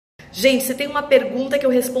Gente, se tem uma pergunta que eu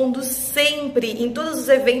respondo sempre em todos os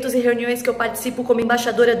eventos e reuniões que eu participo como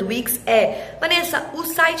embaixadora do Wix é: Vanessa, o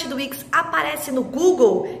site do Wix aparece no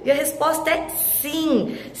Google? E a resposta é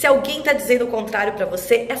sim. Se alguém está dizendo o contrário para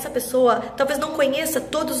você, essa pessoa talvez não conheça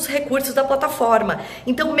todos os recursos da plataforma.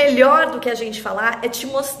 Então, melhor do que a gente falar é te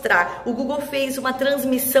mostrar. O Google fez uma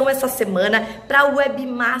transmissão essa semana para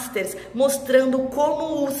webmasters, mostrando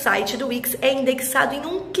como o site do Wix é indexado em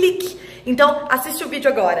um clique. Então, assiste o vídeo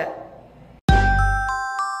agora.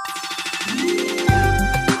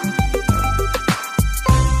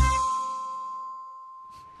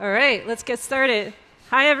 All right, let's get started.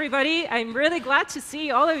 Hi, everybody. I'm really glad to see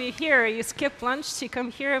all of you here. You skipped lunch to come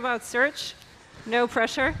hear about search. No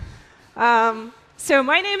pressure. So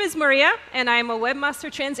my name is Maria, and I'm a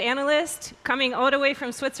Webmaster Trends Analyst coming all the way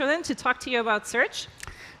from Switzerland to talk to you about search.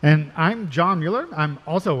 And I'm John Mueller. I'm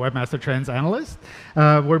also a Webmaster Trends Analyst.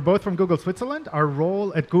 We're both from Google Switzerland. Our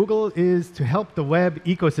role at Google is to help the web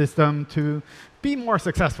ecosystem to be more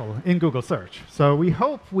successful in Google search. So we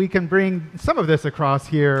hope we can bring some of this across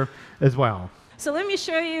here as well. So let me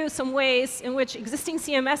show you some ways in which existing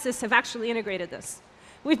CMSs have actually integrated this.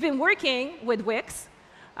 We've been working with Wix,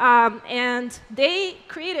 and they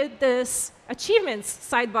created this achievements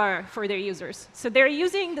sidebar for their users. So they're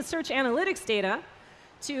using the search analytics data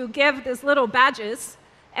to give these little badges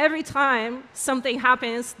every time something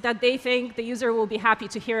happens that they think the user will be happy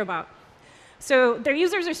to hear about. So their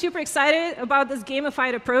users are super excited about this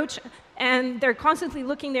gamified approach, and they're constantly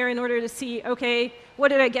looking there in order to see, OK, what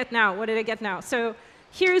did I get now? What did I get now? So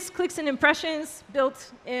here's clicks and impressions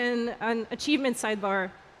built in an achievement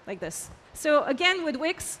sidebar like this. So again, with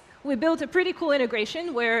Wix, we built a pretty cool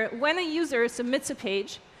integration where when a user submits a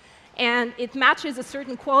page and it matches a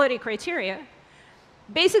certain quality criteria,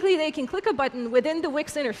 basically, they can click a button within the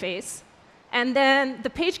Wix interface, and then the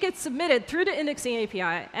page gets submitted through the indexing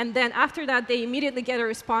API. And then after that, they immediately get a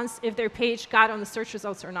response if their page got on the search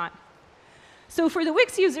results or not. So for the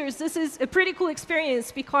Wix users, this is a pretty cool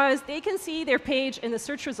experience because they can see their page in the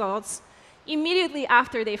search results immediately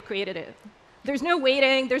after they've created it. There's no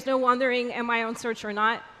waiting. There's no wondering, am I on search or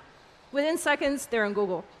not? Within seconds, they're on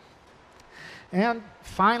Google. And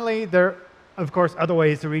finally, there of course, other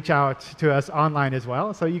ways to reach out to us online as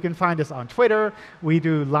well. So you can find us on Twitter. We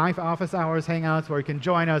do live office hours hangouts where you can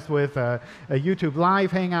join us with a YouTube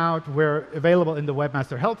live hangout. We're available in the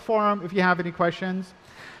Webmaster Help Forum if you have any questions.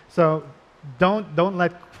 So don't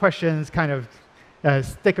let questions kind of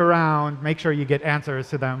stick around. Make sure you get answers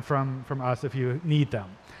to them from us if you need them.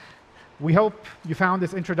 We hope you found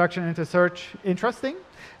this introduction into search interesting.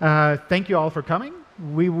 Thank you all for coming.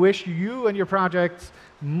 We wish you and your projects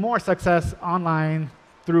more success online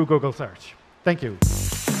through Google Search. Thank you.